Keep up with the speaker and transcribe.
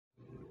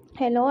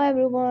Hello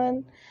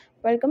everyone,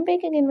 welcome back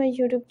again my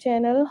YouTube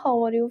channel.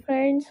 How are you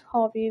friends?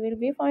 Hope you will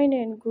be fine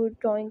and good,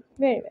 doing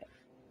very well.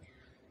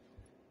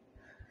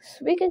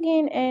 Speak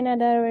again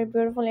another very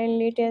beautiful and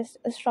latest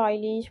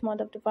stylish mode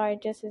of the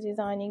part dresses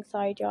designing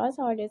side jars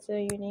or this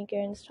unique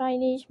and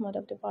stylish mode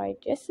of the part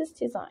dresses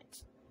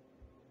designs.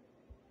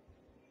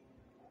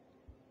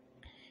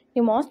 The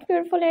most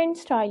beautiful and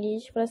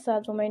stylish plus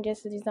size women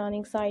dresses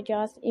designing side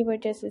jars, ever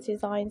dresses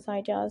design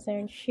side jars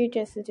and she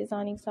dresses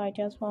designing side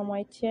jars for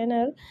my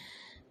channel.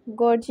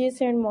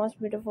 Gorgeous and most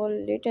beautiful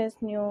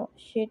latest new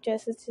sheet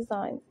dresses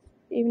designs,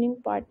 evening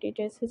party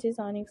dresses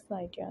designing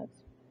ideas.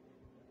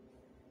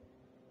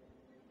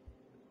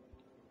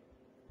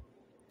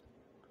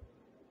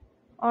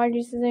 All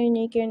this is a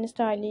unique and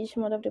stylish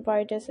mode of the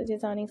party dresses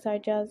designing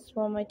ideas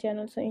for my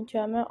channel. So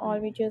enjoy my all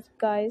videos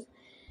guys.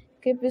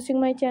 Keep visiting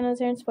my channels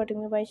and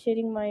supporting me by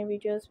sharing my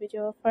videos with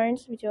your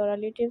friends, with your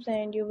relatives,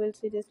 and you will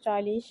see the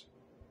stylish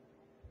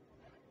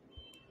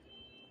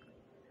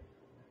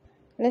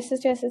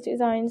latest dresses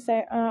designs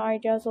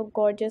ideas so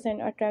gorgeous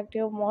and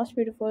attractive, most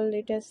beautiful,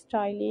 latest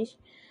stylish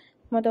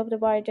mode of the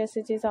bar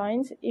dresses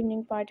designs,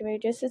 evening party wear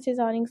dresses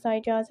designing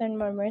ideas, and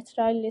mermaid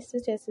style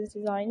latest dresses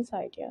designs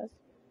ideas.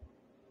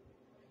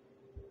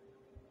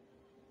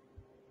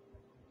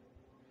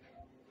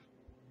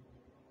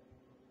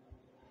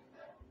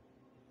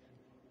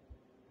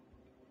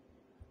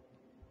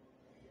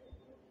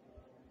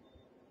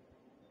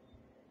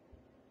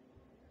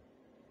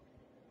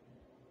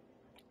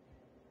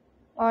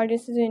 All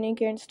this is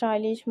unique and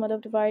stylish mode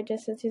of the bar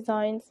dresses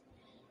designs,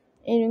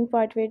 evening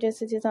party wear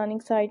dresses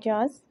designing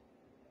ideas.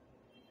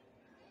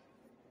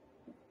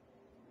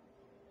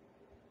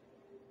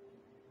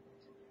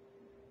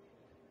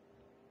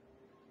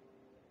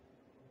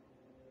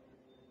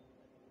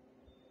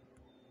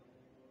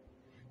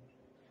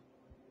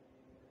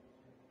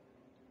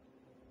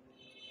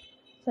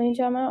 So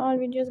enjoy my all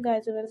videos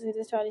guys, you will see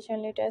the stylish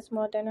and latest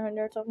more than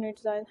hundreds of new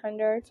designs,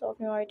 hundreds of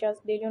new ideas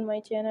daily on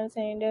my channels,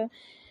 and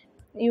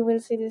you will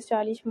see the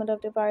stylish mode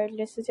of the bar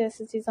dresses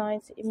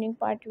designs, evening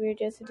party wear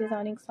dresses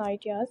designing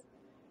ideas.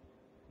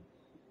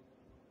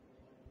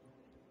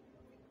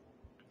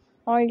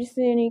 All this is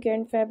unique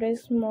and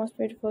fabrics, most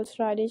beautiful,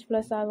 stylish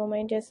plus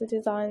women dresses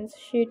designs,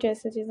 sheet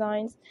dresses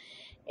designs,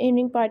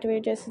 evening party wear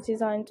dresses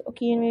designs,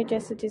 occasion wear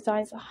dresses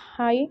designs,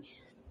 high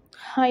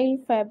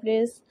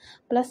fabrics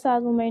plus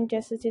women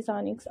dresses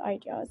designing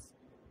ideas.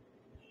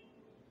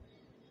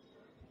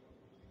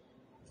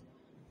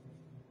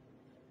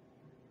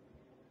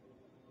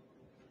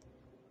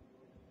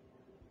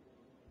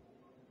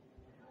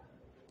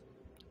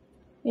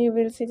 You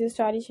will see the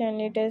stylish and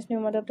latest new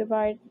mode of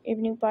the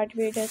evening party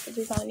wear dresses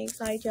designing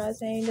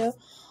ideas, and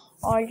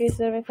all these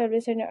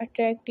fabrics and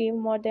attractive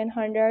more than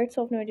hundreds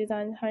of new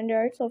designs,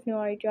 hundreds of new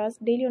ideas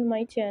daily on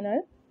my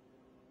channel.